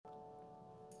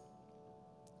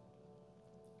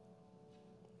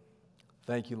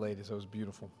Thank you, ladies. That was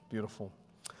beautiful, beautiful.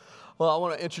 Well, I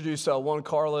want to introduce Juan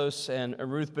Carlos and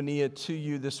Ruth Bonilla to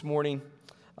you this morning.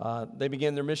 They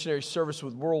began their missionary service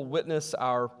with World Witness,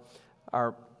 our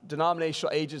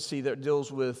denominational agency that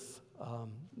deals with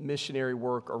missionary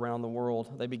work around the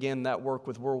world. They began that work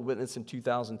with World Witness in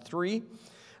 2003.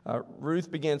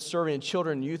 Ruth began serving in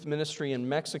children and youth ministry in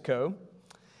Mexico.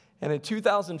 And in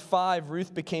 2005,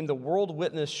 Ruth became the World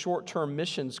Witness short-term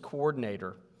missions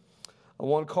coordinator.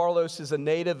 Juan Carlos is a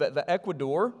native of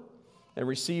Ecuador and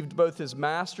received both his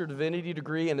Master Divinity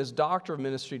degree and his Doctor of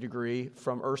Ministry degree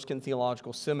from Erskine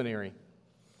Theological Seminary.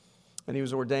 And he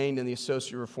was ordained in the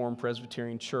Associate Reformed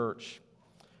Presbyterian Church.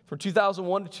 From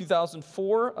 2001 to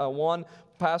 2004, Juan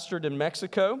pastored in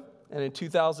Mexico, and in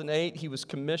 2008, he was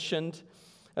commissioned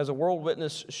as a World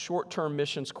Witness short-term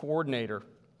missions coordinator.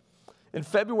 In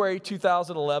February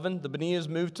 2011, the Bonillas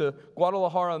moved to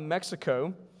Guadalajara,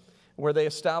 Mexico, where they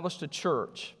established a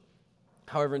church.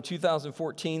 However, in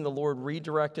 2014, the Lord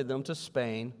redirected them to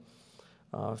Spain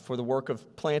for the work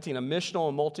of planting a missional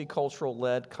and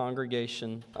multicultural-led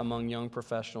congregation among young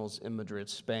professionals in Madrid,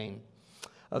 Spain.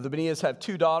 The Bonillas have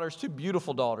two daughters, two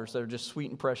beautiful daughters that are just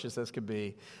sweet and precious as could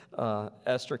be,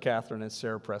 Esther, Catherine, and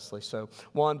Sarah Presley. So,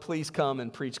 Juan, please come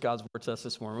and preach God's word to us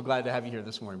this morning. We're glad to have you here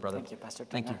this morning, brother. Thank you, Pastor.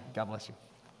 Thank you. God bless you.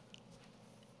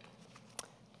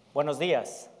 Buenos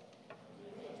días.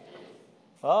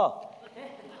 Oh,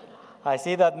 I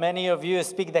see that many of you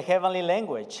speak the heavenly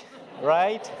language,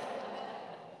 right?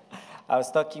 I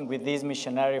was talking with this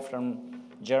missionary from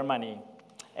Germany,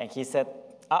 and he said,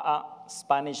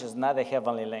 Spanish is not the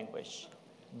heavenly language.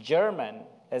 German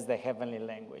is the heavenly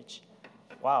language.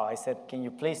 Wow, I said, can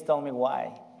you please tell me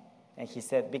why? And he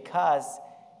said, because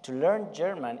to learn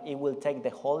German, it will take the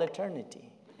whole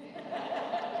eternity.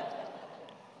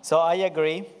 So I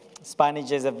agree.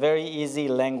 Spanish is a very easy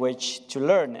language to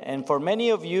learn. And for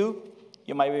many of you,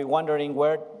 you might be wondering,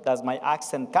 where does my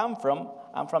accent come from?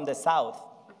 I'm from the South,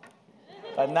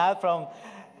 but not from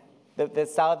the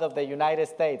south of the United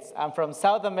States. I'm from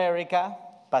South America.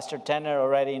 Pastor Tanner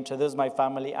already introduced my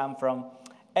family. I'm from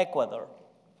Ecuador.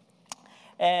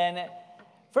 And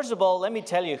first of all, let me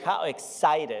tell you how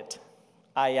excited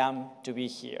I am to be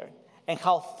here and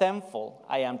how thankful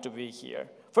I am to be here.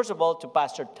 First of all, to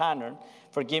Pastor Tanner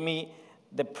for giving me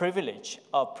the privilege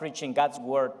of preaching God's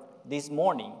word this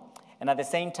morning. And at the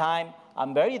same time,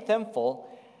 I'm very thankful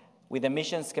with the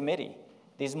missions committee.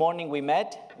 This morning we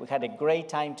met, we had a great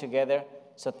time together,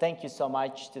 so thank you so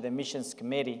much to the missions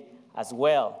committee as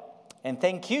well. And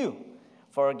thank you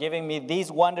for giving me this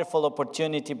wonderful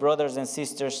opportunity, brothers and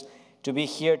sisters, to be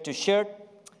here to share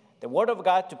the Word of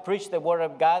God, to preach the Word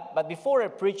of God. But before I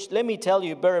preach, let me tell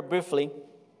you very briefly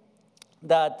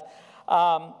that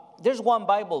there's one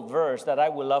Bible verse that I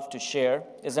would love to share.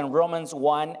 It's in Romans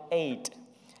 1:8.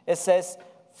 It says,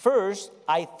 "First,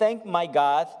 I thank my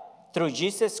God through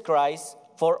Jesus Christ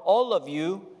for all of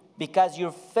you, because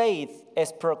your faith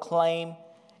is proclaimed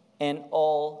in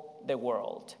all the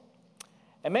world."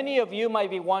 And many of you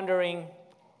might be wondering,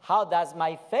 how does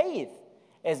my faith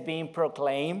is being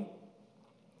proclaimed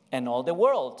in all the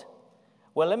world?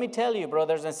 Well, let me tell you,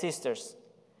 brothers and sisters,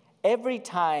 every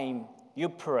time you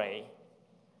pray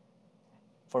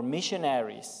for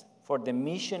missionaries, for the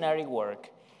missionary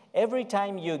work, every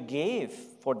time you give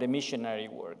for the missionary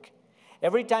work,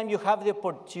 every time you have the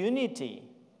opportunity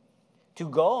to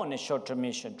go on a short-term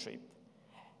mission trip,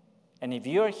 and if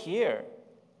you're here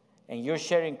and you're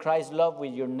sharing Christ's love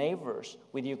with your neighbors,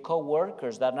 with your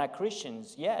co-workers that are not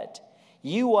Christians yet,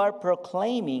 you are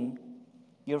proclaiming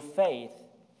your faith.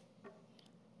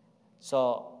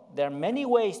 So there are many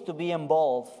ways to be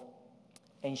involved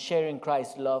in sharing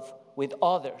Christ's love with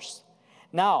others.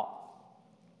 Now,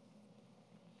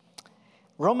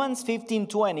 Romans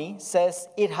 15:20 says,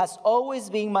 "It has always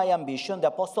been my ambition," the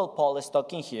Apostle Paul is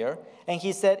talking here, and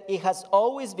he said, "It has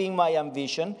always been my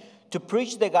ambition to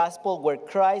preach the gospel where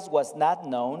Christ was not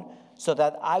known, so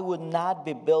that I would not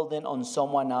be building on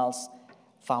someone else's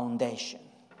foundation."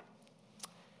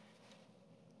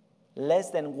 Less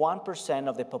than 1%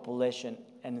 of the population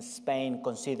in Spain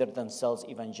consider themselves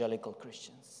evangelical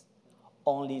Christians.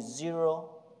 Only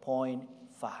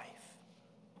 0.5.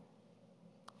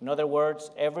 In other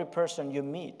words, every person you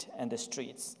meet in the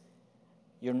streets,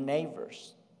 your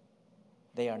neighbors,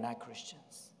 they are not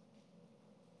Christians.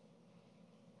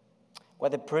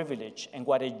 What a privilege and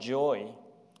what a joy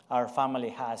our family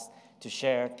has to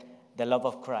share the love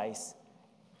of Christ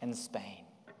in Spain.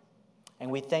 And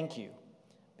we thank you,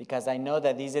 because I know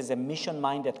that this is a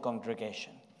mission-minded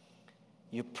congregation.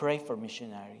 You pray for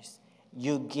missionaries.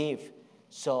 You give,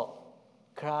 so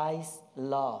Christ's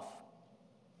love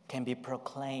can be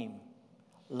proclaimed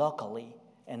locally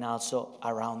and also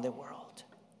around the world.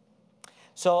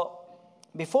 So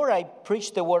before I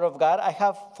preach the Word of God, I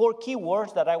have 4 key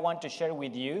words that I want to share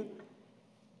with you.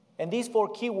 And these 4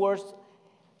 key words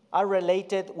are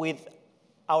related with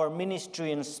our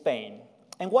ministry in Spain.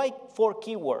 And why 4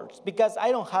 key words? Because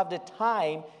I don't have the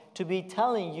time to be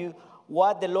telling you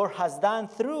what the Lord has done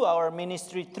through our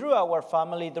ministry, through our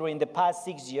family during the past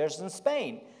 6 years in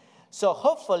Spain. So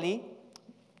hopefully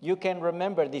you can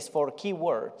remember these 4 key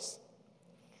words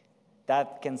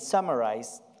that can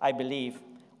summarize, I believe,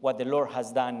 what the Lord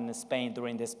has done in Spain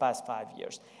during this past 5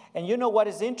 years. And you know what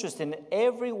is interesting?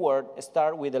 Every word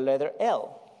starts with the letter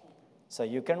L. So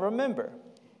you can remember.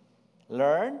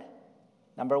 Learn,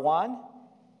 number 1.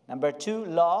 Number 2,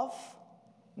 love.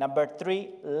 Number 3,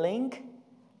 link.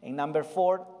 And number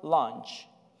 4, launch.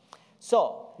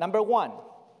 So, number 1,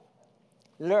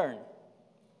 learn.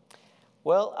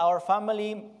 Well, our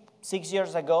family 6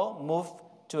 years ago moved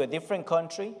to a different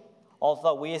country.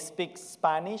 Although we speak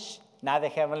Spanish, not the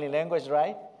heavenly language,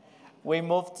 right? We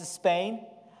moved to Spain.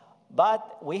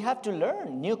 But we have to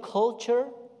learn new culture,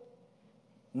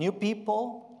 new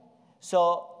people.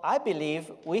 So I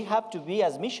believe we have to be,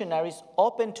 as missionaries,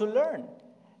 open to learn.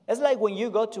 It's like when you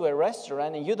go to a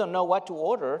restaurant and you don't know what to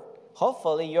order.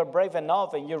 Hopefully you're brave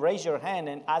enough and you raise your hand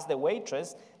and ask the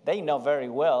waitress. They know very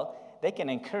well. They can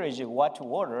encourage you what to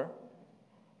order.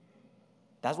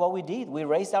 That's what we did. We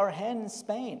raised our hand in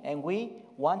Spain and we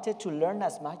wanted to learn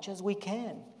as much as we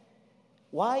can.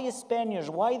 Why Spaniards,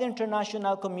 why the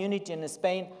international community in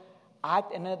Spain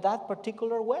act in that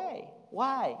particular way?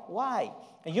 Why?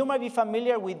 And you might be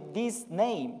familiar with this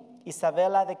name,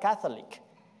 Isabella the Catholic.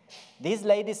 This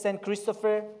lady sent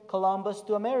Christopher Columbus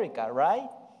to America, right?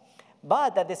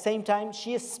 But at the same time,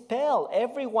 she expelled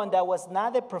everyone that was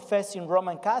not a professing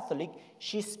Roman Catholic,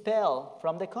 she expelled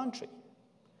from the country.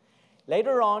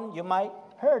 Later on, you might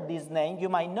heard this name, you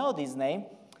might know this name,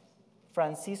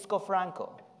 Francisco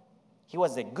Franco. He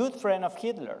was a good friend of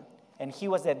Hitler, and he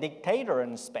was a dictator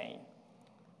in Spain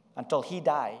until he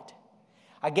died.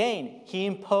 Again, he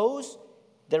imposed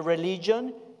the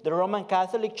religion, the Roman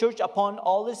Catholic Church, upon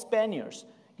all the Spaniards.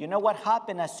 You know what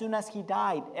happened? As soon as he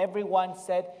died, everyone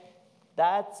said,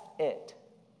 that's it.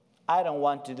 I don't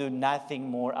want to do nothing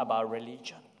more about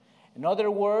religion. In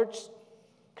other words,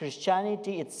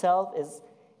 Christianity itself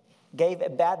gave a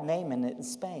bad name in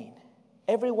Spain.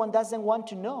 Everyone doesn't want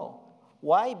to know.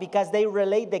 Why? Because they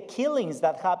relate the killings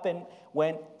that happened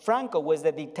when Franco was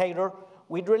the dictator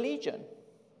with religion.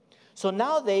 So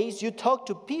nowadays, you talk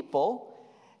to people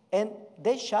and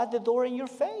they shut the door in your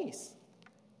face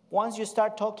once you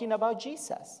start talking about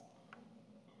Jesus.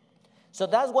 So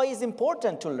that's why it's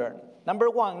important to learn. Number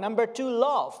 1. Number 2,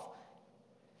 love.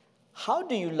 How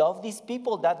do you love these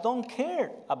people that don't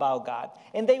care about God?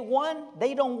 And they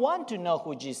don't want to know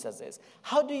who Jesus is.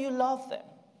 How do you love them?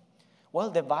 Well,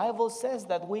 the Bible says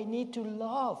that we need to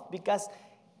love because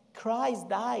Christ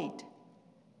died.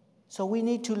 So we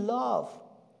need to love.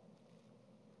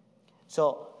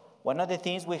 So one of the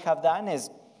things we have done is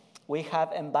we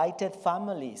have invited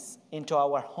families into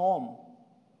our home.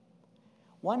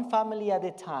 One family at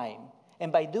a time.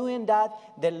 And by doing that,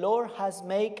 the Lord has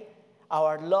made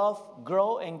our love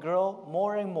grow and grow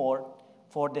more and more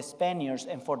for the Spaniards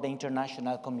and for the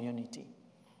international community.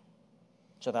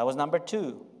 So that was number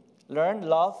 2. Learn,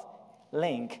 love,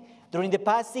 link. During the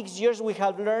past 6 years, we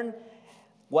have learned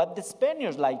what the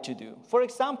Spaniards like to do. For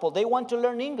example, they want to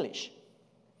learn English.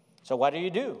 So what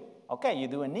do? Okay, you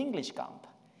do an English camp.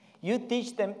 You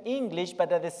teach them English,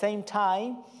 but at the same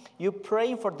time, you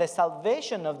pray for the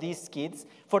salvation of these kids,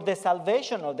 for the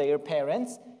salvation of their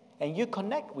parents, and you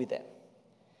connect with them.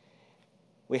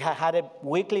 We have had a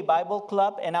weekly Bible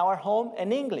club in our home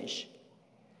in English.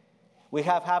 We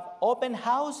have had open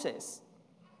houses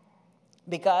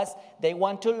because they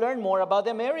want to learn more about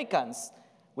the Americans.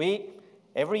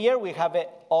 Every year we have an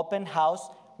open house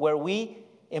where we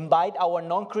invite our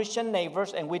non-Christian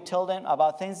neighbors and we tell them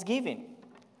about Thanksgiving.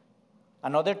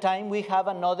 Another time we have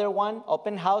another one,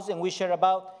 open house, and we share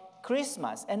about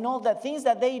Christmas and all the things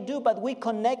that they do, but we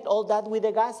connect all that with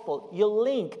the gospel. You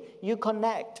link, you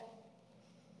connect.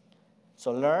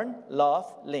 So learn,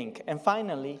 love, link. And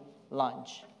finally,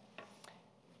 launch.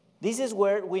 This is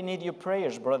where we need your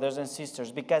prayers, brothers and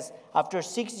sisters, because after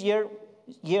 6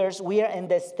 years, we are in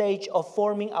the stage of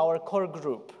forming our core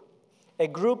group, a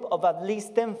group of at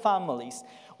least 10 families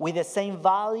with the same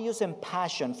values and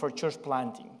passion for church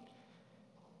planting.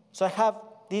 So I have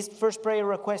this first prayer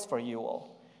request for you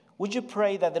all. Would you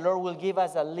pray that the Lord will give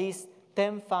us at least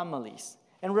 10 families?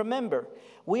 And remember,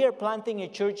 we are planting a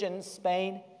church in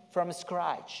Spain from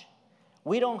scratch.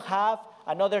 We don't have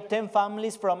another 10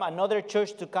 families from another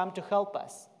church to come to help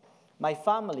us. My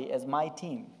family is my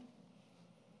team.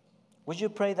 Would you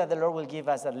pray that the Lord will give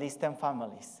us at least 10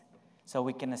 families so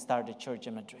we can start a church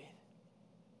in Madrid?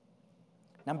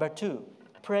 Number 2,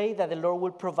 pray that the Lord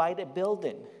will provide a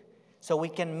building so we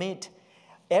can meet.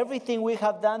 Everything we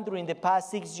have done during the past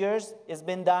 6 years has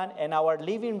been done in our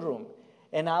living room.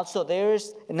 And also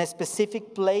there's a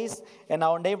specific place in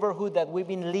our neighborhood that we've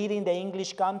been leading the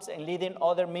English camps and leading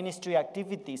other ministry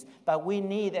activities. But we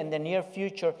need in the near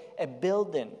future a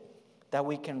building that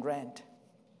we can rent.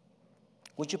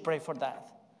 Would you pray for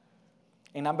that?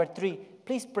 And number 3,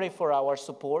 please pray for our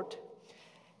support.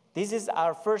 This is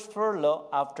our first furlough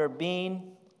after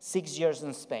being 6 years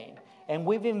in Spain. And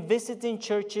we've been visiting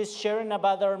churches, sharing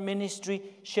about our ministry,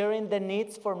 sharing the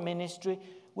needs for ministry.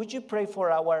 Would you pray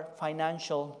for our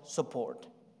financial support?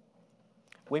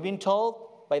 We've been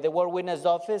told by the World Witness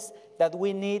Office that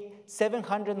we need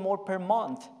 700 more per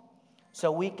month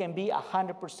so we can be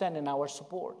 100% in our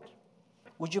support.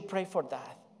 Would you pray for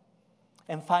that?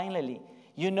 And finally,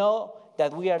 you know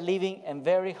that we are living in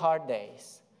very hard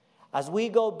days. As we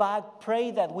go back,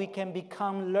 pray that we can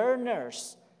become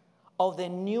learners of the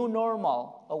new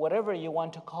normal, or whatever you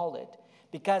want to call it.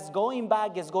 Because going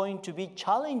back is going to be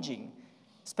challenging,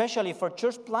 especially for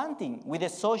church planting with the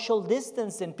social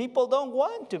distancing. People don't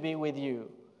want to be with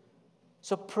you.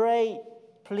 So pray,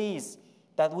 please,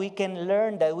 that we can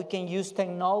learn, that we can use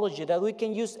technology, that we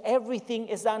can use everything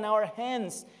is on our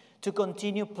hands to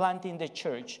continue planting the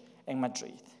church in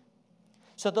Madrid.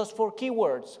 So those 4 key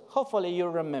words, hopefully you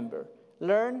remember.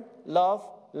 Learn, love,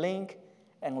 link,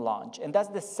 and launch. And that's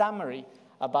the summary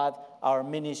about our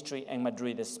ministry in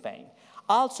Madrid, Spain.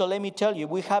 Also, let me tell you,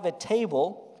 we have a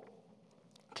table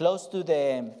close to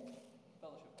the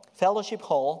fellowship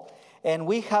hall, and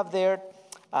we have there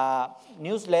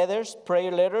newsletters,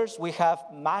 prayer letters. We have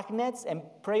magnets and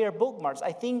prayer bookmarks.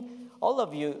 I think all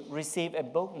of you receive a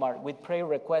bookmark with prayer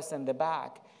requests in the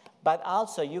back. But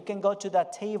also, you can go to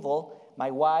that table. My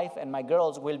wife and my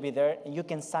girls will be there, and you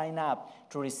can sign up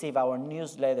to receive our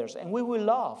newsletters. And we will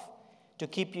love to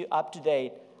keep you up to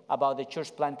date about the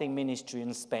church planting ministry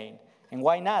in Spain. And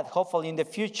why not? Hopefully in the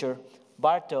future,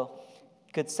 Barto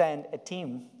could send a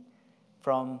team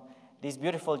from this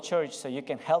beautiful church so you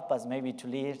can help us maybe to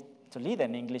lead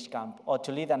an English camp or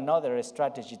to lead another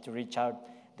strategy to reach out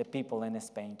the people in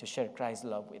Spain, to share Christ's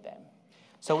love with them.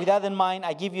 So with that in mind,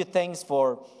 I give you thanks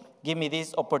for giving me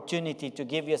this opportunity to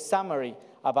give you a summary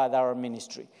about our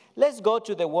ministry. Let's go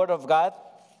to the Word of God.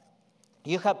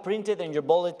 You have printed in your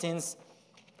bulletins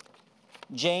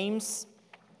James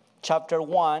chapter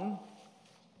 1,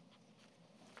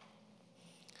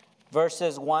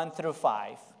 verses 1 through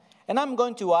 5. And I'm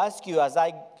going to ask you as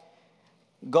I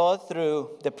go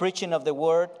through the preaching of the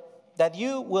Word that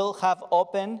you will have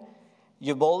open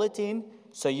your bulletin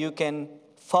so you can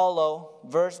follow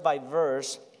verse by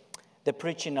verse the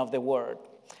preaching of the Word.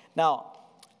 Now,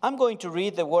 I'm going to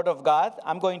read the Word of God.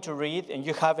 I'm going to read, and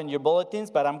you have in your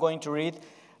bulletins, but I'm going to read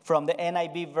from the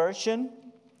NIV version,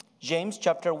 James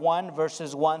chapter 1,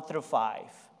 verses 1 through 5.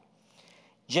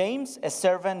 James, a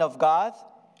servant of God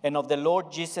and of the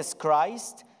Lord Jesus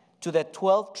Christ, to the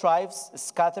 12 tribes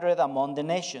scattered among the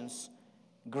nations,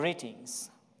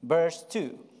 greetings. Verse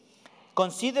 2.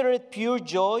 Consider it pure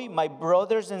joy, my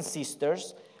brothers and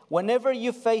sisters, whenever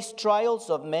you face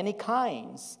trials of many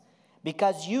kinds,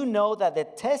 because you know that the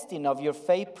testing of your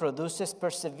faith produces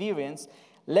perseverance.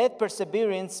 Let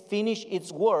perseverance finish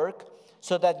its work,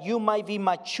 so that you might be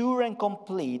mature and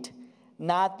complete,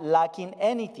 not lacking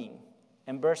anything.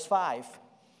 And verse 5,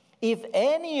 if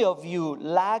any of you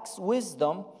lacks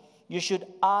wisdom, you should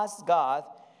ask God,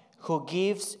 who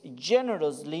gives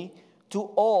generously to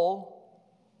all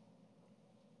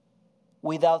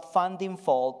without finding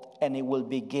fault, and it will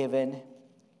be given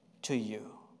to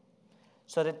you.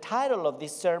 So the title of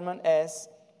this sermon is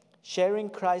Sharing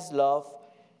Christ's Love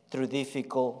Through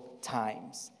Difficult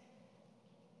Times.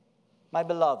 My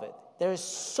beloved, there is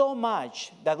so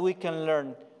much that we can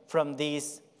learn from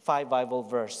these 5 Bible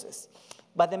verses.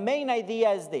 But the main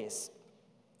idea is this: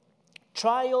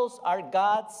 trials are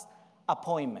God's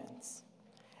appointments.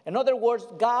 In other words,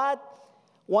 God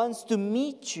wants to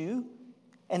meet you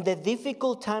in the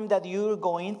difficult time that you're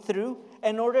going through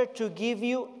in order to give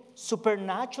you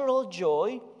supernatural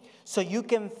joy so you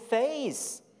can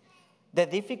face the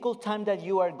difficult time that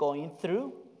you are going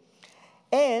through.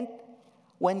 And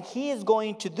when He is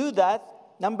going to do that,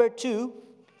 number 2,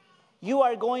 you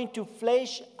are going to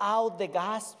flesh out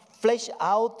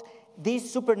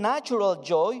this supernatural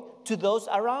joy to those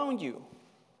around you.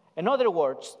 In other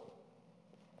words,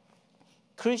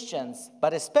 Christians,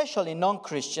 but especially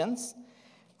non-Christians,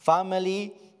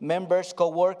 family members,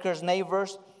 co-workers,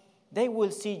 neighbors, they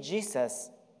will see Jesus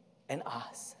in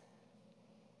us.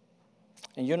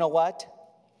 And you know what?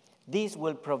 These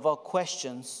will provoke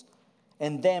questions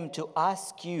in them to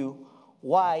ask you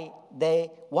why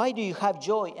do you have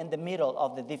joy in the middle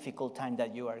of the difficult time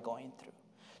that you are going through?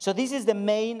 So this is the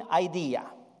main idea.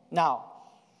 Now,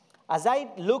 as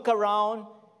I look around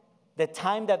the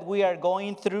time that we are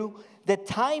going through, the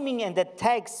timing and the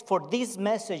text for this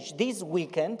message this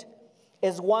weekend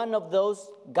is one of those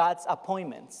God's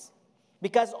appointments.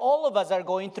 Because all of us are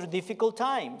going through difficult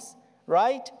times,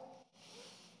 right?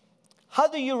 How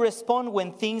do you respond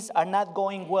when things are not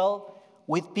going well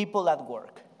with people at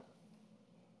work?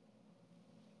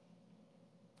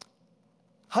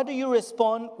 How do you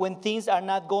respond when things are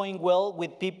not going well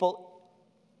with people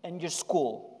in your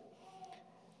school,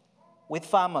 with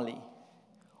family,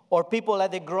 or people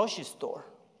at the grocery store?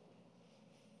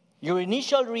 Your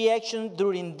initial reaction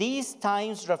during these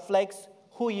times reflects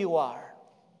who you are.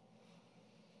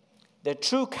 The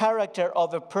true character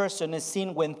of a person is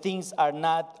seen when things are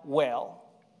not well.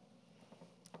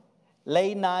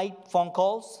 Late night phone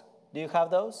calls, do you have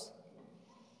those?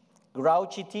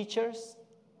 Grouchy teachers,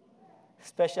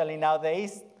 especially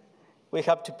nowadays, we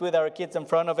have to put our kids in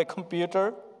front of a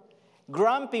computer.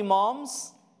 Grumpy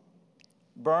moms,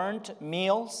 burnt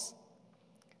meals,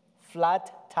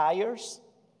 flat tires.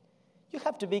 You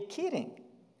have to be kidding.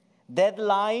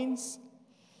 Deadlines,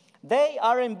 they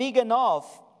aren't big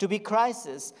enough to be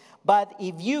crisis, but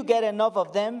if you get enough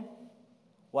of them,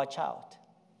 watch out.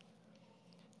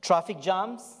 Traffic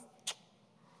jams,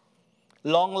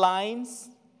 long lines,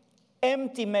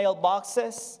 empty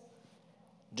mailboxes,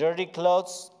 dirty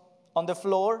clothes on the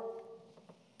floor.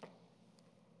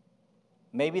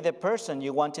 Maybe the person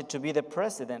you wanted to be the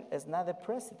president is not the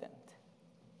president.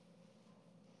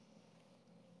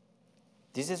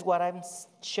 This is what I'm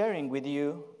sharing with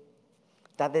you,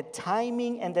 that the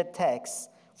timing and the text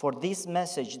for this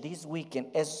message this weekend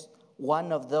is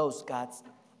one of those God's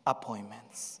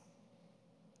appointments.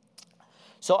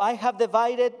 So I have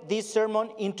divided this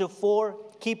sermon into 4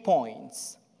 key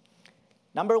points.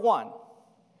 Number 1,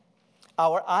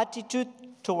 our attitude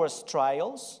towards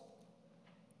trials,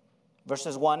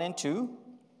 verses 1 and 2.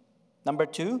 Number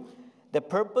 2, the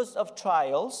purpose of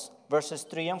trials, verses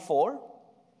 3 and 4.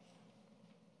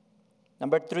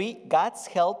 Number 3, God's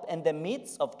help in the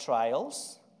midst of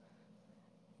trials,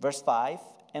 verse 5.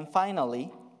 And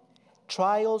finally,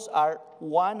 trials are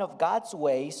one of God's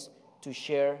ways to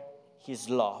share His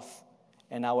love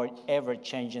in our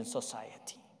ever-changing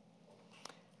society.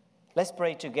 Let's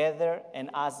pray together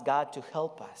and ask God to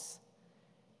help us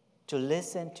to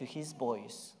listen to His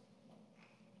voice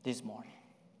this morning.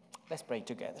 Let's pray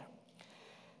together.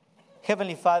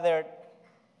 Heavenly Father,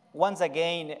 once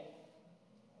again,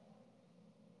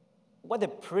 what a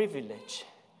privilege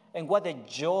and what a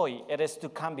joy it is to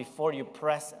come before your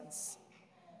presence.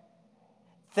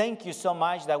 Thank you so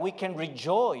much that we can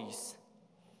rejoice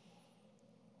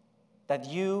that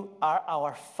you are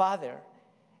our Father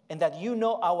and that you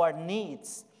know our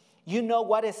needs. You know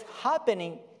what is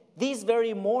happening this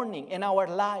very morning in our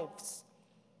lives.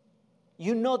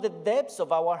 You know the depths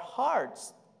of our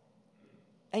hearts,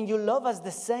 and you love us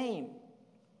the same.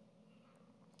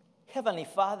 Heavenly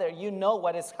Father, you know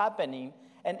what is happening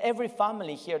in every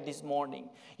family here this morning.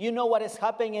 You know what is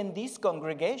happening in this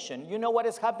congregation. You know what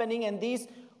is happening in this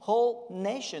whole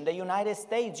nation, the United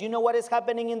States. You know what is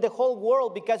happening in the whole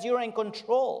world because you're in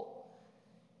control.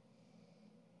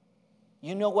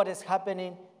 You know what is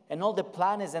happening in all the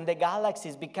planets and the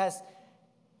galaxies because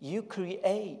you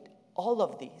create all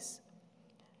of these.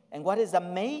 And what is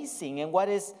amazing and what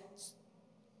is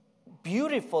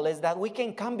beautiful is that we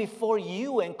can come before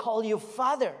you and call you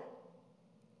Father.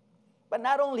 But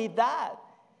not only that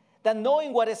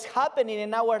knowing what is happening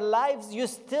in our lives, you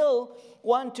still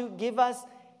want to give us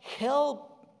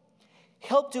help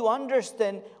to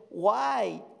understand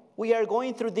why we are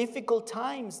going through difficult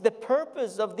times, the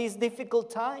purpose of these difficult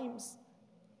times.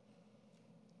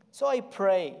 So I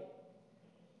pray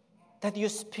that your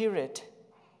Spirit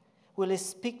will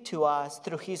speak to us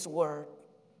through His Word,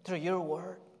 through your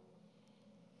Word.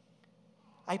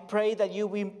 I pray that you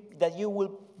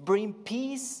will bring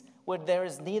peace where there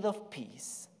is need of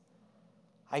peace.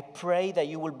 I pray that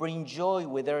you will bring joy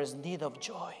where there is need of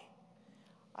joy.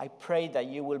 I pray that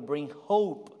you will bring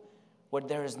hope where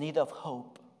there is need of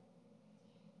hope.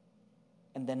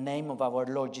 In the name of our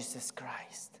Lord Jesus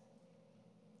Christ.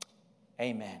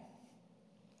 Amen.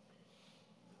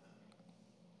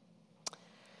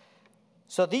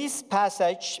 So this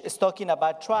passage is talking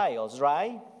about trials,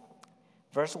 right?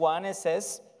 Verse 1, it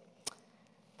says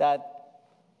that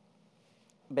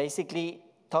basically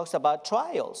talks about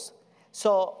trials.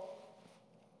 So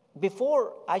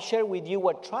before I share with you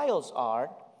what trials are,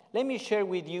 let me share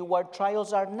with you what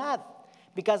trials are not.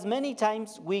 Because many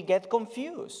times we get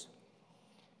confused.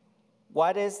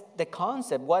 What is the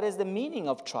concept? What is the meaning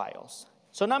of trials?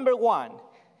 So number one,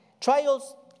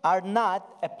 trials are not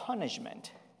a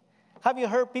punishment. Have you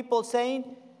heard people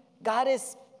saying, God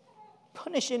is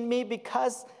punishing me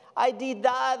because I did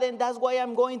that and that's why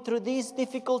I'm going through this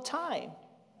difficult time?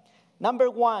 Number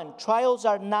one, trials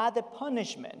are not a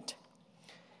punishment.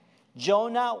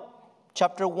 Jonah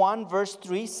chapter 1 verse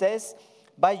 3 says,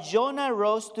 "But Jonah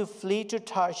rose to flee to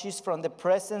Tarshish from the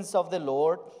presence of the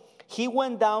Lord. He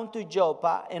went down to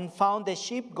Joppa and found a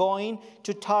ship going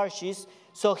to Tarshish.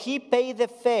 So he paid the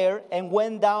fare and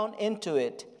went down into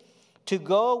it to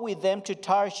go with them to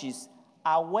Tarshish,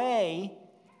 away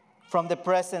from the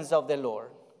presence of the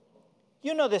Lord."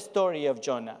 You know the story of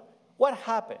Jonah. What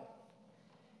happened?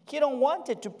 He don't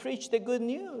wanted to preach the good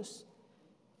news.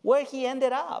 Where he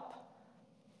ended up?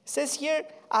 It says here,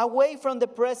 away from the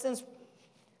presence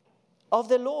of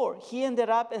the Lord. He ended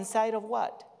up inside of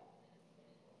what?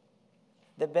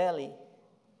 The belly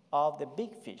of the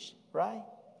big fish, right?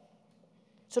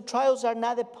 So trials are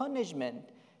not a punishment.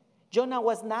 Jonah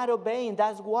was not obeying.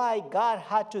 That's why God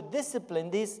had to discipline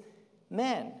these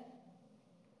men.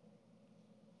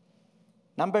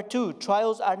 Number two,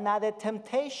 trials are not a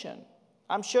temptation.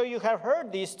 I'm sure you have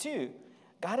heard this too.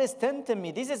 God is tempting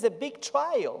me. This is a big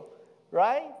trial,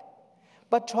 right?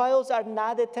 But trials are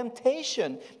not a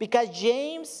temptation, because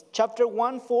James chapter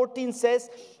 1:14 says,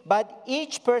 "But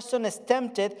each person is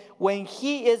tempted when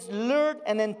he is lured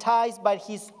and enticed by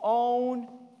his own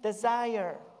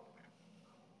desire."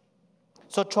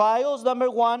 So trials, number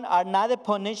one, are not a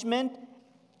punishment.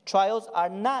 Trials are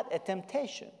not a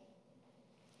temptation.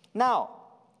 Now,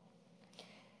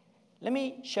 let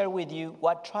me share with you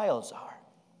what trials are.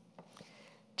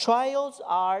 Trials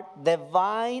are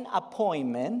divine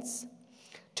appointments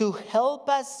to help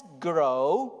us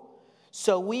grow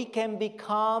so we can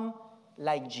become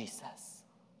like Jesus.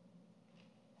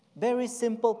 Very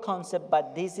simple concept,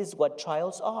 but this is what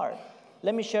trials are.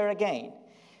 Let me share again.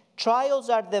 Trials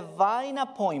are divine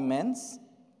appointments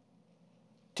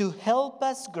to help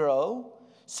us grow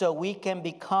so we can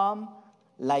become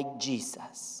like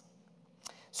Jesus.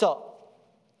 So,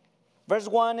 verse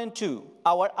 1 and 2,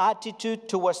 our attitude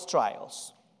towards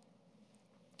trials.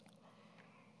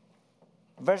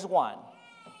 Verse 1,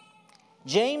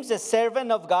 James, a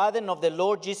servant of God and of the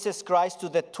Lord Jesus Christ, to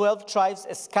the 12 tribes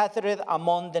scattered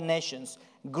among the nations,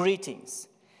 greetings.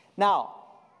 Now,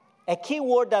 a key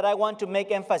word that I want to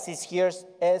make emphasis here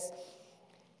is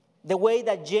the way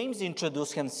that James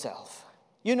introduced himself.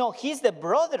 You know, he's the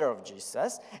brother of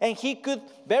Jesus, and he could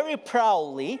very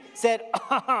proudly say,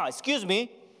 "Excuse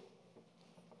me,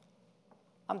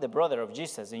 I'm the brother of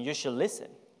Jesus, and you should listen."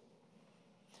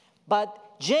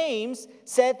 But James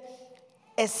said,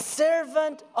 "A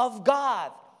servant of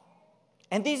God."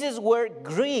 And this is where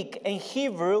Greek and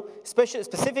Hebrew,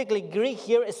 specifically Greek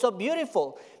here, is so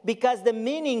beautiful, because the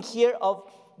meaning here of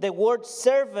the word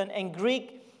servant in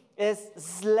Greek is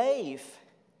slave.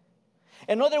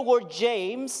 In other words,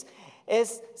 James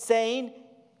is saying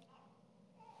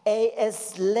a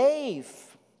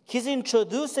slave. He's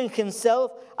introducing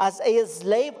himself as a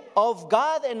slave of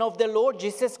God and of the Lord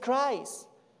Jesus Christ.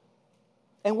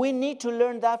 And we need to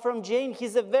learn that from James.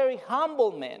 He's a very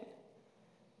humble man.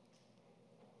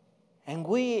 And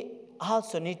we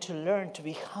also need to learn to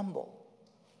be humble.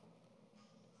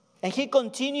 And he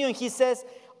continues and he says,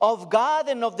 "Of God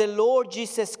and of the Lord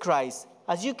Jesus Christ."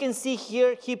 As you can see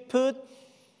here, he put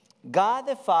God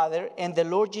the Father and the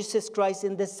Lord Jesus Christ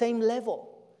in the same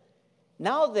level.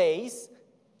 Nowadays,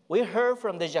 we heard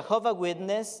from the Jehovah's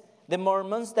Witnesses, the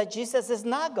Mormons, that Jesus is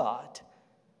not God.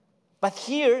 But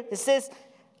here it says,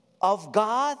 "Of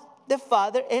God the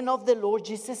Father and of the Lord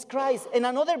Jesus Christ." And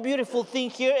another beautiful thing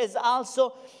here is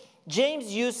also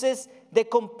James uses the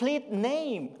complete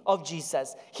name of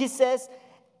Jesus. He says,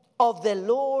 "Of the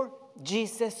Lord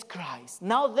Jesus Christ."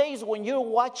 Nowadays, when you're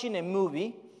watching a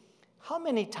movie, how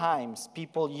many times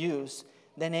people use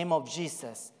the name of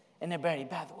Jesus in a very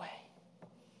bad way?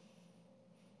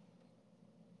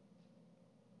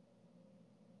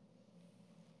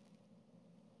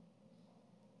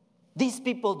 These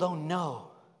people don't know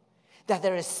that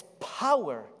there is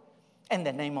power in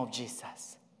the name of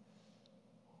Jesus.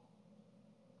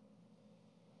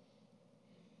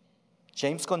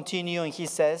 James continues and he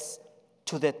says,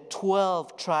 "To the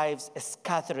 12 tribes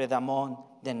scattered among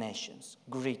the nations,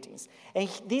 greetings." And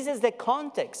this is the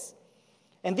context.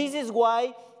 And this is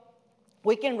why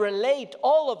we can relate,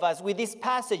 all of us, with this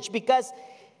passage, because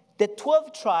the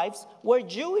 12 tribes were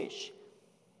Jewish.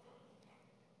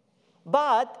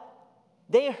 But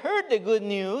they heard the good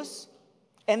news,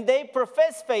 and they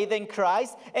professed faith in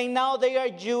Christ, and now they are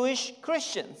Jewish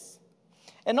Christians.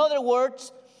 In other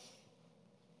words,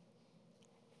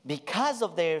 because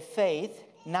of their faith,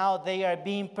 now they are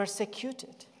being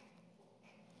persecuted.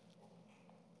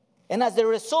 And as a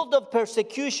result of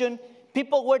persecution,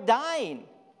 people were dying.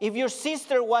 If your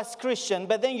sister was Christian,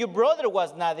 but then your brother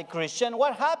was not a Christian,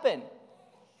 what happened?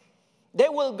 They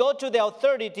will go to the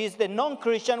authorities, the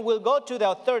non-Christian will go to the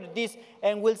authorities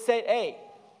and will say, hey,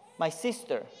 my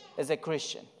sister is a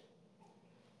Christian.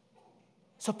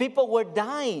 So people were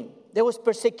dying. There was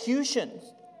persecution.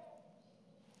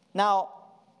 Now,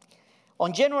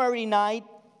 on January 9,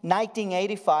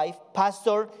 1985,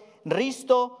 Pastor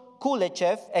Risto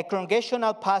Kulechev, a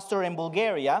congregational pastor in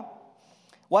Bulgaria,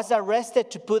 was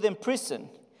arrested to put in prison.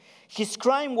 His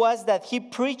crime was that he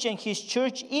preached in his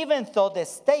church even though the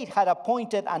state had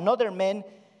appointed another man,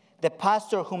 the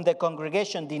pastor whom the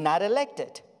congregation did not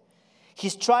elect.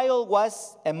 His trial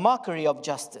was a mockery of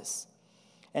justice,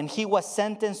 and he was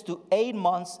sentenced to 8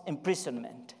 months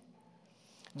imprisonment.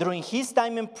 During his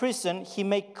time in prison, he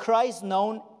made Christ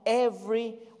known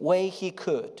every way he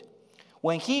could.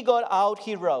 When he got out,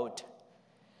 he wrote,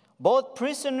 both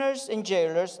prisoners and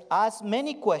jailers asked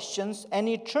many questions, and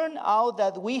it turned out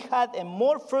that we had a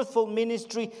more fruitful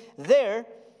ministry there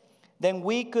than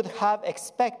we could have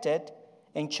expected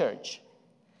in church.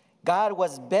 God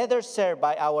was better served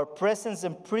by our presence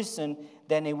in prison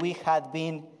than if we had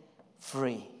been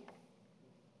free.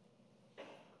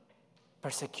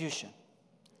 Persecution,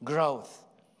 growth.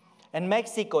 In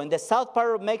Mexico, in the south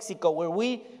part of Mexico, where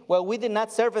we did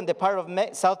not serve in the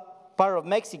south part of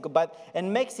Mexico, but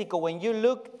in Mexico, when you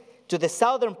look to the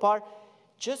southern part,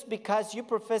 just because you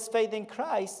profess faith in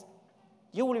Christ,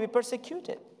 you will be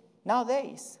persecuted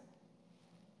nowadays.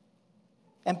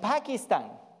 In Pakistan,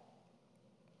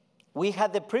 we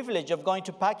had the privilege of going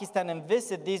to Pakistan and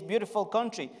visit this beautiful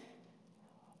country.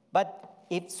 But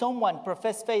if someone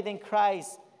professed faith in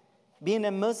Christ, being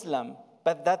a Muslim,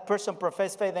 but that person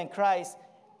professed faith in Christ,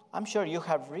 I'm sure you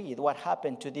have read what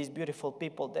happened to these beautiful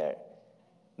people there.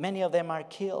 Many of them are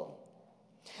killed.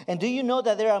 And do you know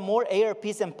that there are more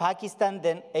ARPs in Pakistan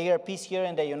than ARPs here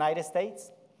in the United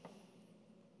States?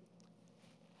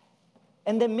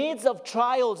 In the midst of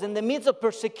trials, in the midst of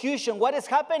persecution, what is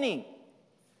happening?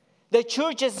 The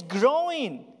church is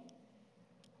growing.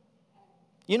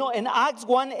 You know, in Acts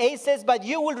 1:8 says, but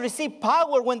you will receive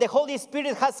power when the Holy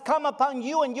Spirit has come upon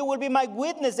you, and you will be my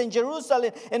witness in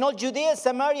Jerusalem and all Judea,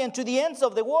 Samaria, and to the ends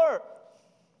of the world,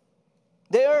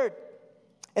 the earth.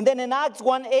 And then in Acts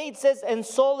 1:8 says, and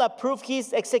Saul approved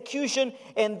his execution,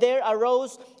 and there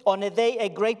arose on a day a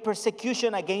great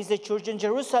persecution against the church in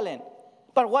Jerusalem.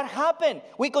 But what happened?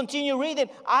 We continue reading.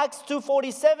 Acts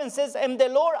 2:47 says, and the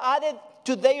Lord added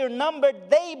to their number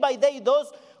day by day those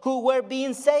who were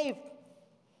being saved.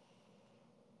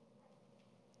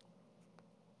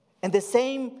 And the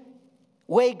same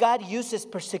way God uses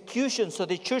persecution so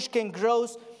the church can grow,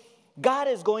 God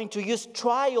is going to use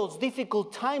trials,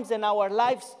 difficult times in our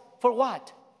lives for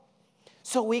what?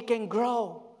 So we can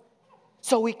grow,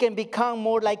 so we can become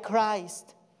more like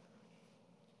Christ.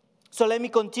 So let me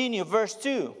continue. Verse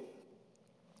 2.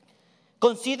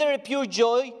 Consider it pure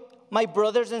joy, my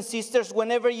brothers and sisters,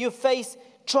 whenever you face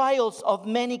trials of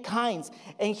many kinds.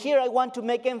 And here I want to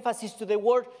make emphasis to the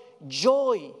word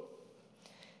joy.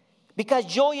 Because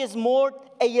joy is more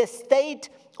a state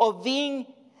of being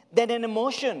than an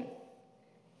emotion.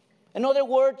 In other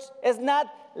words, it's not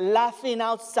laughing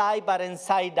outside but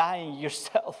inside dying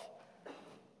yourself.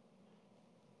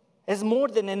 It's more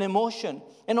than an emotion.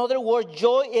 In other words,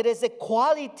 joy, it is a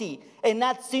quality and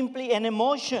not simply an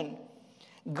emotion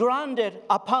grounded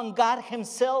upon God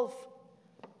Himself.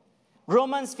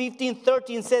 Romans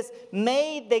 15:13 says,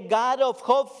 may the God of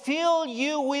hope fill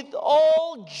you with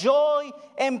all joy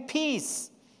and peace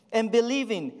and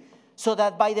believing, so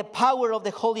that by the power of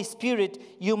the Holy Spirit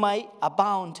you might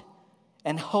abound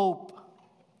in hope.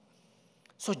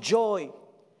 So joy.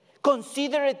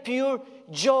 Consider it pure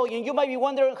joy. And you might be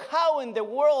wondering, how in the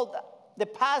world the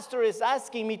pastor is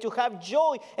asking me to have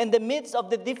joy in the midst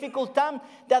of the difficult time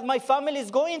that my family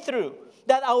is going through,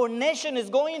 that our nation is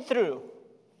going through.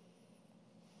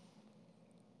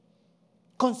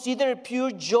 Consider pure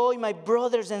joy, my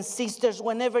brothers and sisters,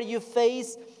 whenever you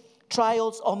face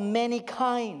trials of many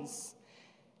kinds.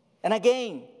 And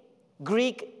again,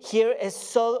 Greek here is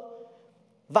so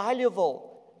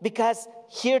valuable because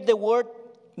here the word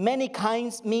many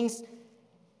kinds means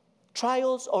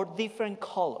trials or different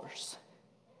colors.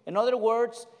 In other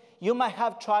words, you might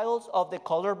have trials of the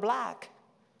color black.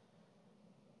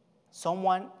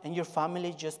 someone in your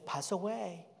family just passed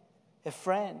away, a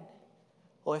friend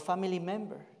or a family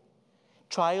member.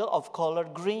 Trial of color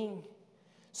green.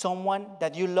 Someone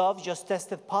that you love just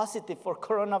tested positive for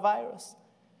coronavirus.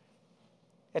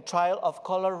 A trial of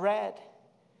color red.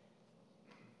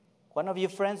 One of your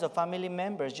friends or family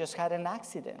members just had an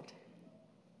accident.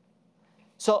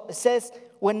 So it says,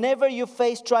 whenever you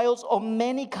face trials of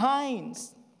many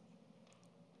kinds.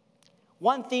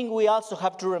 One thing we also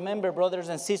have to remember, brothers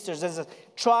and sisters, is that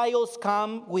trials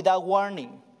come without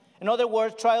warning. In other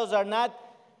words, trials are not,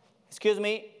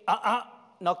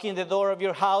 knocking the door of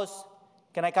your house.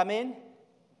 Can I come in?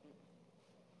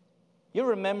 You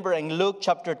remember in Luke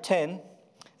chapter 10,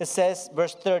 it says,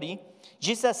 verse 30,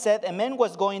 Jesus said, a man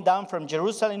was going down from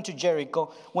Jerusalem to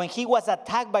Jericho when he was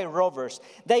attacked by robbers.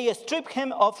 They stripped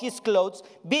him of his clothes,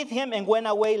 beat him, and went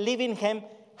away, leaving him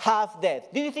half dead.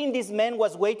 Do you think this man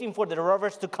was waiting for the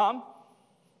robbers to come?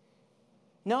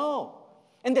 No.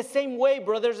 In the same way,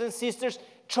 brothers and sisters,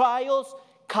 trials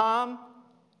come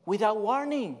without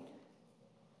warning.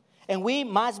 And we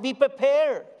must be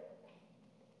prepared.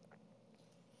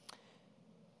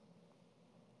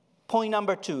 Point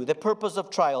number 2, the purpose of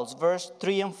trials, verse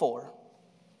 3 and 4.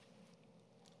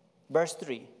 Verse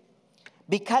 3.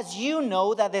 Because you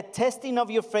know that the testing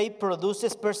of your faith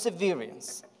produces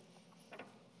perseverance.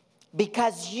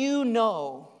 Because you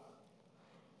know.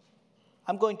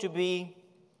 I'm going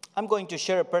to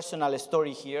share a personal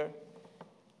story here.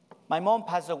 My mom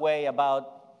passed away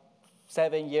about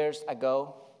 7 years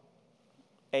ago,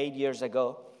 8 years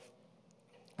ago.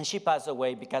 And she passed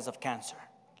away because of cancer.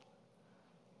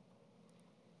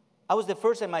 I was the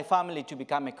first in my family to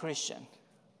become a Christian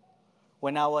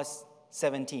when I was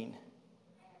 17.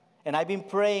 And I've been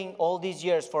praying all these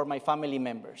years for my family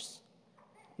members.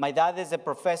 My dad is a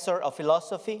professor of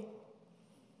philosophy.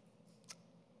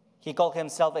 He called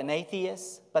himself an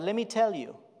atheist. But let me tell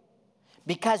you,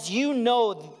 because you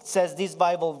know, says this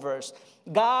Bible verse,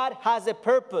 God has a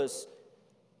purpose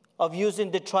of using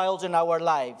the trials in our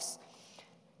lives.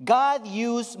 God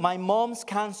used my mom's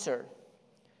cancer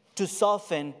to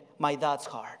soften my dad's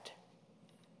heart.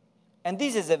 And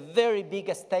this is a very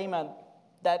big statement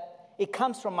that it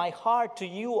comes from my heart to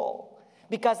you all.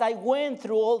 Because I went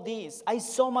through all this. I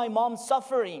saw my mom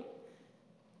suffering.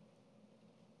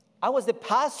 I was the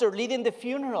pastor leading the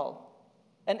funeral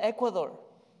in Ecuador.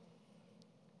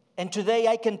 And today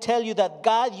I can tell you that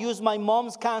God used my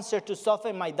mom's cancer to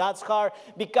soften my dad's heart,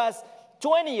 because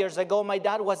 20 years ago my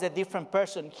dad was a different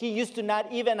person. He used to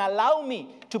not even allow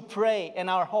me to pray in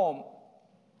our home.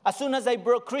 As soon as I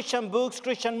brought Christian books,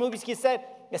 Christian movies, he said,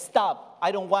 stop,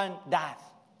 I don't want that.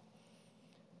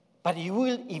 But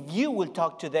if you will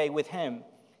talk today with him,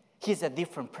 he's a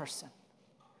different person.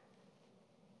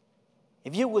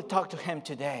 If you will talk to him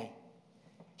today,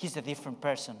 he's a different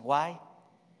person. Why?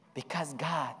 Because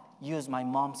God used my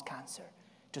mom's cancer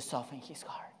to soften his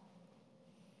heart.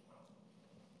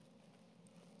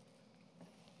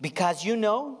 Because you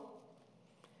know,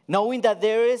 knowing that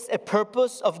there is a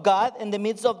purpose of God in the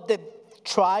midst of the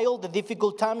trial, the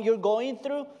difficult time you're going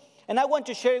through. And I want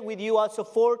to share with you also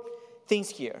 4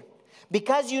 things here.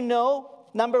 Because you know,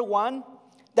 number 1,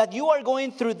 that you are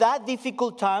going through that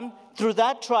difficult time, through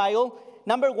that trial,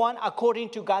 number 1, according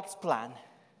to God's plan.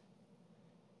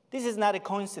 This is not a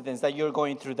coincidence that you're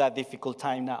going through that difficult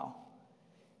time now.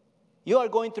 You are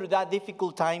going through that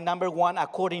difficult time, number 1,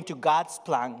 according to God's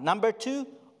plan. Number 2,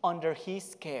 under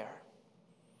his care.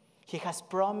 He has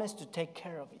promised to take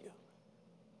care of you.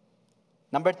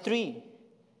 Number 3,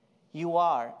 you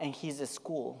are in his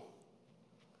school.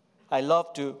 I love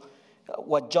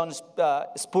what John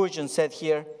Spurgeon said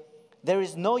here. There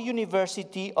is no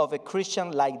university of a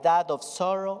Christian like that of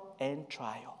sorrow and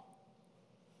trial.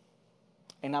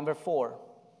 And number 4,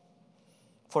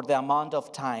 for the amount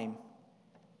of time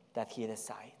that he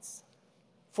decides.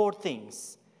 4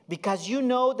 things. Because you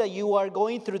know that you are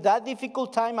going through that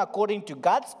difficult time according to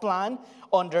God's plan,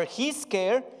 under his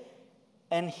care,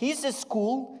 and his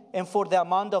school, and for the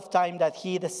amount of time that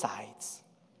he decides.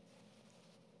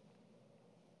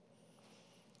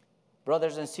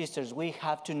 Brothers and sisters, we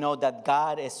have to know that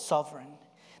God is sovereign,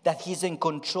 that he's in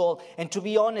control. And to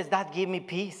be honest, that gave me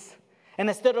peace. And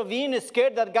instead of being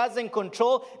scared that God's in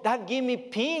control, that gave me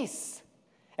peace.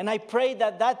 And I pray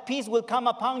that that peace will come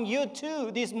upon you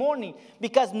too this morning.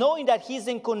 Because knowing that he's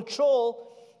in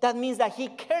control, that means that he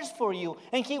cares for you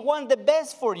and he wants the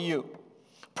best for you.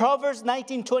 Proverbs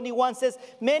 19:21 says,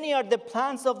 many are the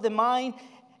plans of the mind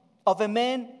of a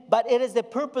man, but it is the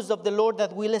purpose of the Lord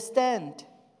that will stand.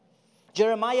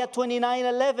 Jeremiah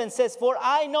 29:11 says, for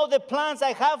I know the plans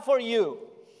I have for you,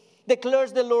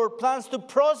 declares the Lord, plans to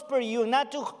prosper you,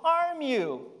 not to harm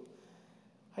you.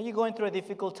 Are you going through a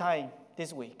difficult time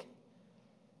this week?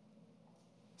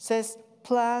 It says,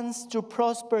 plans to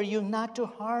prosper you, not to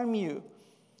harm you.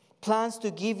 Plans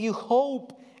to give you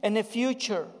hope and a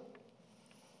future.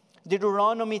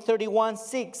 Deuteronomy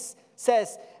 31:6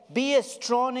 says, be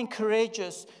strong and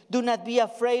courageous. Do not be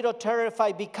afraid or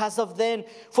terrified because of them.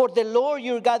 For the Lord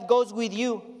your God goes with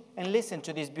you. And listen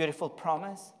to this beautiful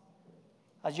promise.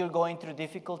 As you're going through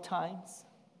difficult times,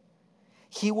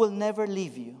 He will never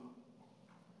leave you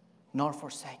nor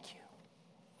forsake you.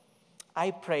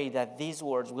 I pray that these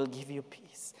words will give you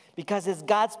peace. Because it's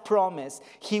God's promise.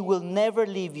 He will never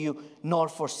leave you nor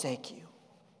forsake you.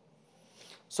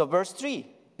 So verse 3.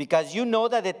 Because you know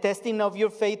that the testing of your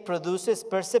faith produces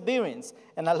perseverance.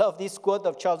 And I love this quote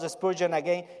of Charles Spurgeon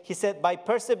again. He said, by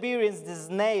perseverance the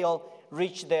snail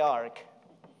reached the ark.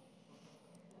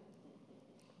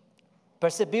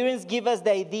 Perseverance gives us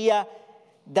the idea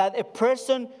that a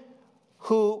person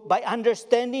who, by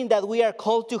understanding that we are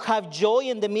called to have joy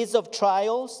in the midst of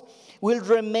trials, will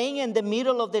remain in the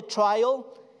middle of the trial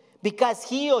because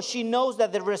he or she knows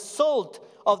that the result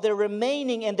of the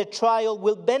remaining in the trial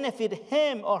will benefit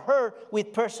him or her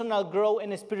with personal growth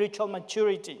and spiritual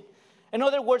maturity. In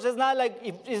other words, it's not like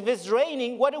if it's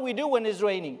raining, what do we do when it's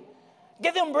raining?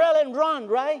 Get the umbrella and run,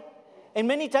 right? And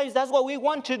many times that's what we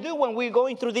want to do when we're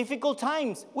going through difficult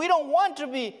times. We don't want to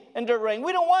be in the rain.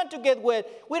 We don't want to get wet.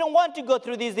 We don't want to go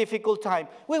through this difficult time.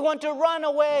 We want to run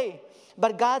away.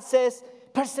 But God says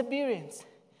perseverance.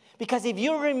 Because if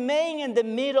you remain in the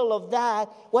middle of that,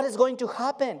 what is going to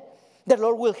happen? The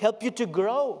Lord will help you to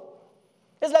grow.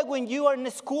 It's like when you are in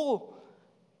school.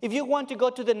 If you want to go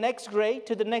to the next grade,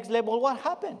 to the next level, what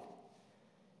happened?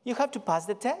 You have to pass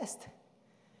the test.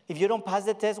 If you don't pass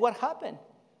the test, what happened?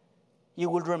 You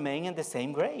will remain in the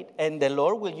same grade. And the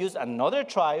Lord will use another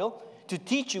trial to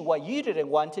teach you what you didn't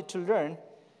want to learn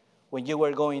when you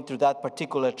were going through that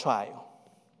particular trial.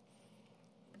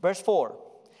 Verse 4.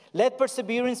 Let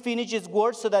perseverance finish its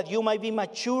work so that you might be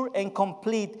mature and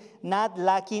complete, not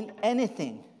lacking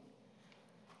anything.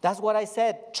 That's what I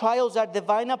said. Trials are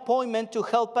divine appointment to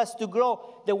help us to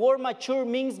grow. The word mature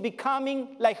means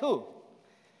becoming like who?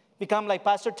 Become like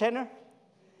Pastor Tanner?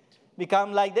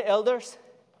 Become like the elders?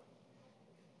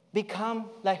 Become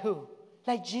like who?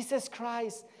 Like Jesus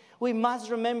Christ. We must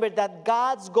remember that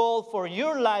God's goal for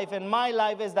your life and my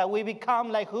life is that we become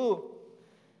like who?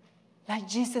 Like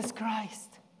Jesus Christ.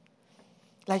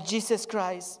 Like Jesus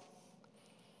Christ.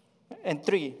 And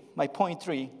 3, my point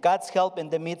 3, God's help in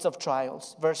the midst of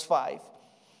trials. Verse 5.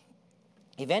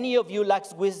 If any of you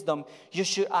lacks wisdom, you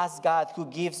should ask God, who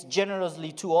gives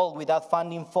generously to all without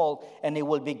finding fault, and it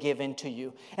will be given to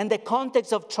you. In the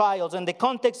context of trials, in the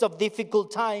context of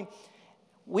difficult time,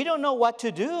 we don't know what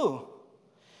to do.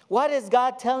 What is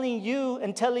God telling you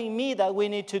and telling me that we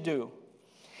need to do?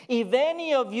 If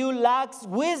any of you lacks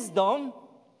wisdom,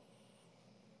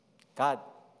 God,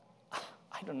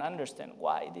 I don't understand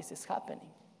why this is happening.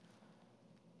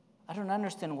 I don't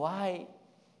understand why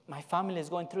my family is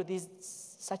going through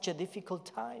such a difficult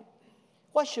time.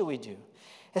 What should we do?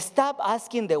 Stop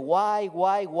asking the why,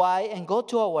 and go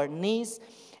to our knees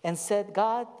and said,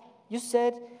 God, you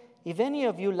said, if any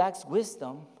of you lacks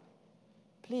wisdom,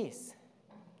 please,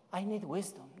 I need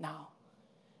wisdom now.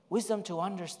 Wisdom to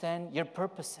understand your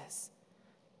purposes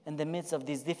in the midst of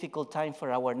this difficult time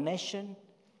for our nation,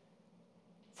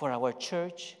 for our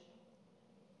church,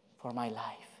 for my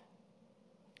life.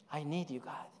 I need you,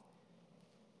 God.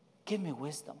 Give me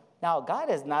wisdom. Now, God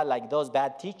is not like those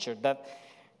bad teachers that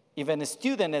even a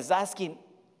student is asking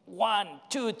 1,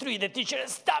 2, 3, the teacher,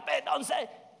 stop it, don't say.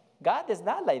 God is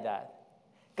not like that.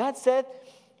 God said,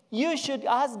 you should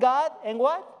ask God, and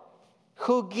what?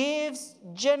 Who gives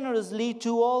generously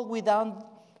to all without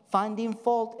finding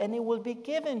fault, and it will be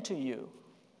given to you.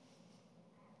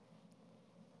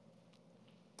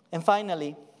 And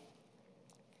finally,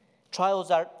 trials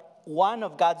are one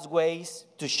of God's ways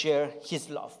to share His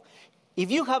love. If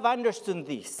you have understood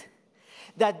this,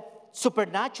 that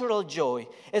supernatural joy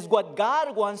is what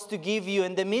God wants to give you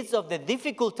in the midst of the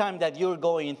difficult time that you're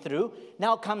going through,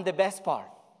 now comes the best part.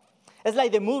 It's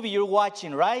like the movie you're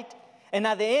watching, right? And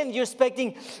at the end, you're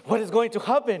expecting, what is going to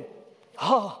happen?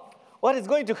 Oh, what is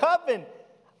going to happen?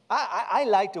 I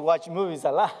like to watch movies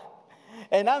a lot.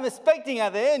 And I'm expecting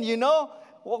at the end,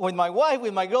 with my wife,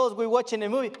 with my girls, we're watching a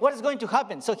movie. What is going to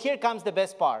happen? So here comes the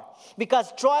best part.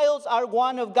 Because trials are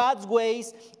one of God's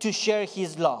ways to share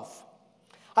His love.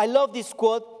 I love this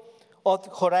quote of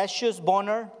Horatius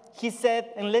Bonar. He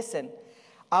said, and listen,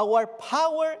 our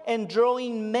power in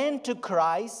drawing men to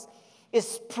Christ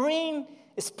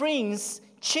springs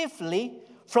chiefly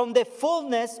from the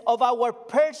fullness of our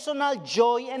personal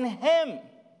joy in Him.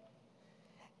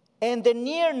 and the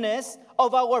nearness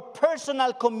of our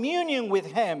personal communion with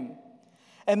Him.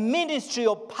 A ministry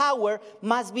of power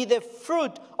must be the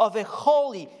fruit of a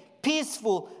holy,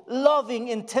 peaceful, loving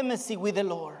intimacy with the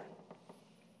Lord.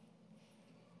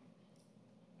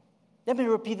 Let me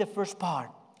repeat the first part.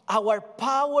 Our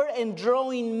power in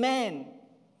drawing men.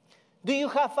 Do you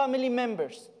have family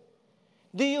members?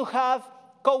 Do you have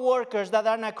co-workers that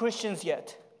are not Christians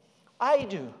yet? I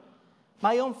do.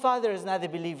 My own father is not a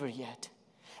believer yet.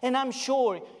 And I'm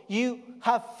sure you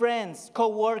have friends,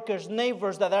 co-workers,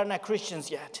 neighbors that are not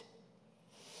Christians yet.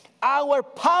 Our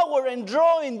power in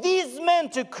drawing these men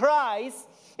to Christ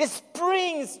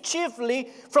springs chiefly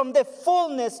from the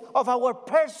fullness of our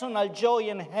personal joy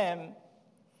in Him.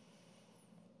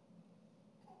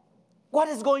 What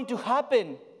is going to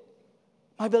happen,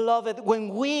 my beloved, when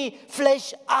we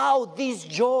flesh out this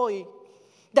joy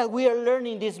that we are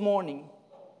learning this morning?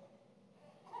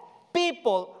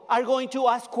 People are going to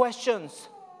ask questions.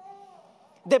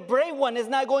 The brave one is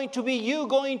not going to be you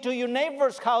going to your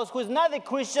neighbor's house who is not a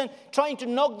Christian, trying to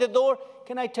knock the door.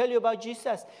 Can I tell you about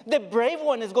Jesus? The brave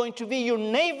one is going to be your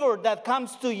neighbor that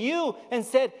comes to you and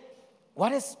said,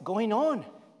 what is going on?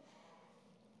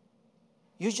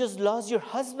 You just lost your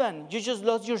husband. You just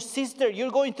lost your sister.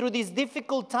 You're going through this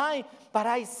difficult time, but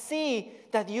I see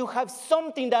that you have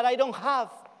something that I don't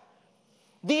have.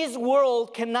 This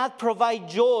world cannot provide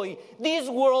joy. This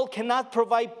world cannot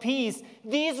provide peace.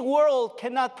 This world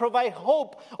cannot provide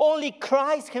hope. Only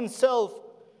Christ Himself.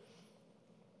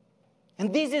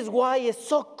 And this is why it's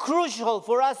so crucial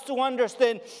for us to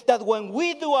understand that when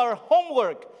we do our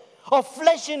homework of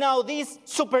fleshing out this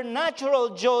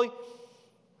supernatural joy,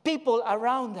 people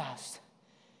around us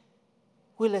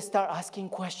will start asking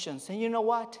questions. And you know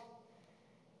what?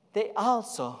 They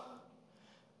also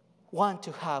want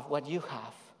to have what you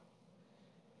have.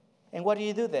 And what do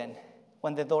you do then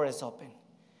when the door is open?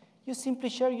 You simply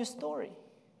share your story.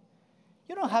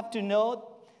 You don't have to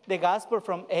know the gospel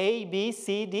from A, B,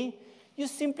 C, D. You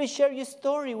simply share your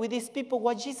story with these people,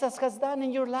 what Jesus has done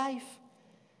in your life.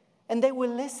 And they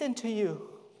will listen to you.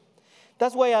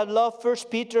 That's why I love 1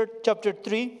 Peter chapter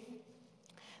 3.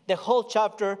 The whole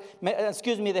 1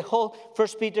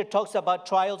 Peter talks about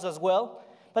trials as well.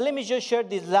 But let me just share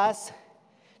these last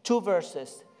two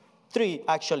verses. 3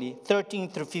 actually, 13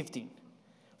 through 15.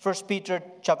 1 Peter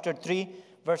chapter 3,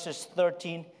 verses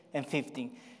 13 and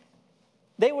 15.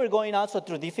 They were going also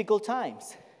through difficult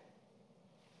times.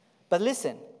 But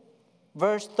listen,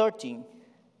 verse 13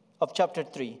 of chapter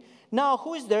 3. Now,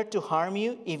 who is there to harm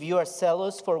you if you are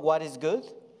zealous for what is good?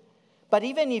 But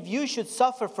even if you should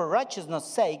suffer for righteousness'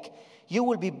 sake, you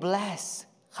will be blessed.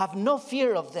 Have no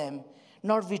fear of them,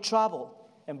 nor be troubled.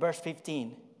 And verse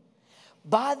 15.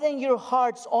 But in your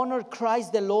hearts honor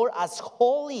Christ the Lord as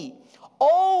holy,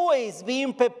 always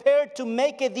being prepared to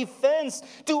make a defense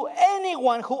to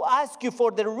anyone who asks you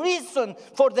for the reason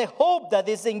for the hope that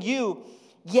is in you.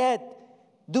 Yet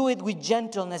do it with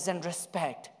gentleness and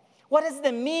respect. What does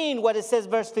that mean, what it says,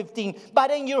 verse 15?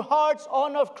 But in your hearts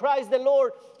honor Christ the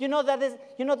Lord.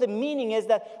 The meaning is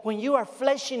that when you are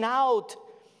fleshing out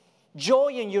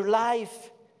joy in your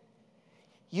life,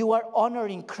 you are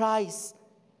honoring Christ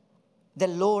the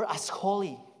Lord as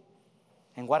holy.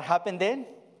 And what happened then?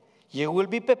 You will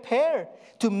be prepared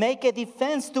to make a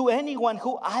defense to anyone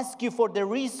who asks you for the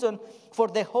reason for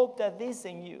the hope that is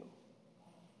in you.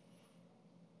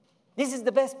 This is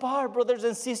the best part, brothers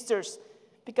and sisters,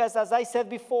 because as I said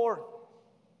before,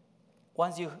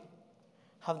 once you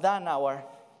have done our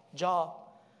job,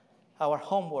 our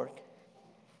homework,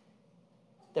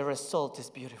 the result is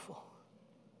beautiful.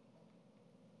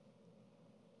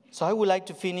 So I would like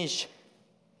to finish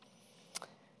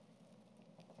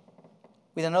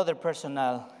with another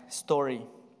personal story.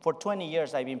 For 20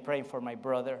 years, I've been praying for my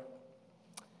brother.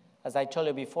 As I told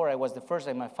you before, I was the first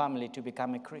in my family to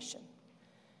become a Christian.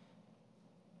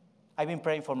 I've been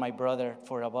praying for my brother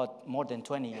for about more than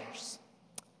 20 years.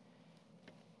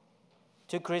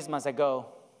 2 Christmas ago,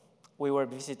 we were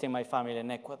visiting my family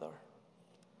in Ecuador.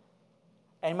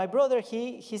 And my brother,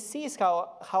 he sees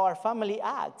how our family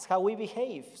acts, how we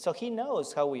behave, so he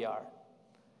knows how we are.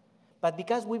 But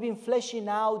because we've been fleshing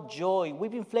out joy,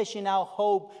 we've been fleshing out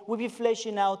hope, we've been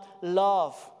fleshing out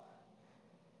love.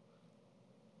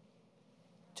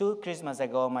 2 Christmas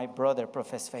ago, my brother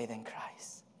professed faith in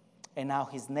Christ. And now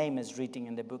his name is written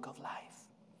in the book of life.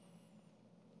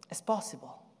 It's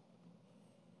possible.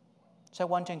 So I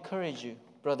want to encourage you,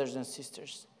 brothers and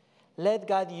sisters. Let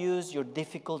God use your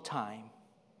difficult time.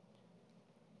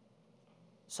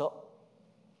 So,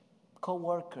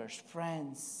 co-workers,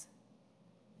 friends,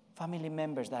 family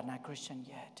members that are not Christian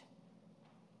yet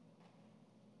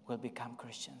will become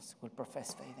Christians, will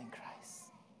profess faith in Christ.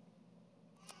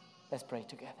 Let's pray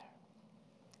together.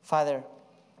 Father,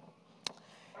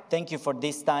 thank you for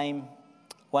this time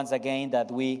once again that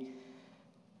we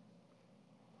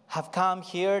have come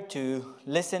here to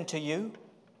listen to you.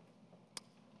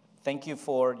 Thank you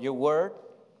for your word.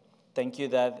 Thank you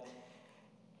that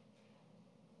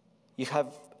you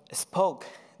have spoke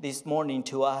this morning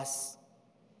to us.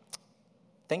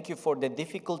 Thank you for the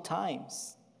difficult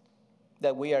times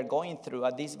that we are going through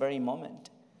at this very moment.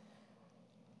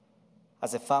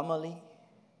 As a family,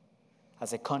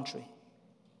 as a country.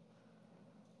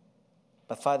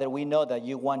 But Father, we know that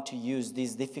you want to use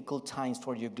these difficult times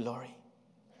for your glory.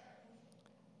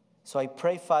 So I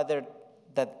pray, Father,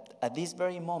 that at this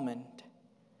very moment,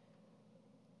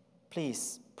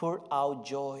 please pour out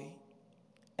joy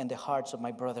in the hearts of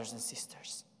my brothers and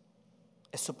sisters.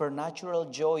 A supernatural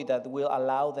joy that will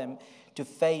allow them to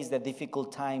face the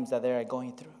difficult times that they are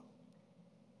going through.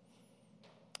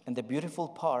 And the beautiful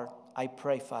part, I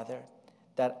pray, Father,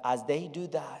 that as they do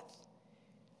that,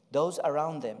 those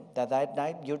around them that are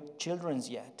not your children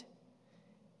yet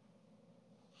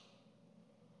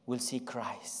will see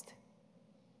Christ.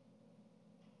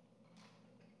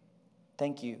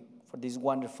 Thank you for this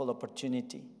wonderful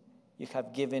opportunity you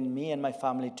have given me and my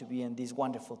family to be in this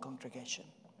wonderful congregation.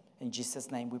 In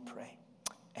Jesus' name we pray.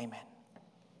 Amen.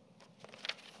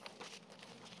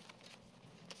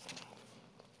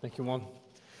 Thank you, Juan.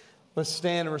 Let's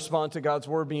stand and respond to God's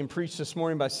word being preached this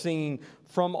morning by singing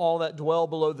From All That Dwell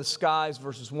Below the Skies,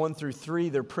 verses 1 through 3.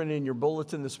 They're printed in your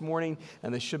bulletin this morning,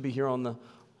 and they should be here on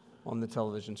the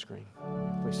television screen.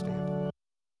 Please stand.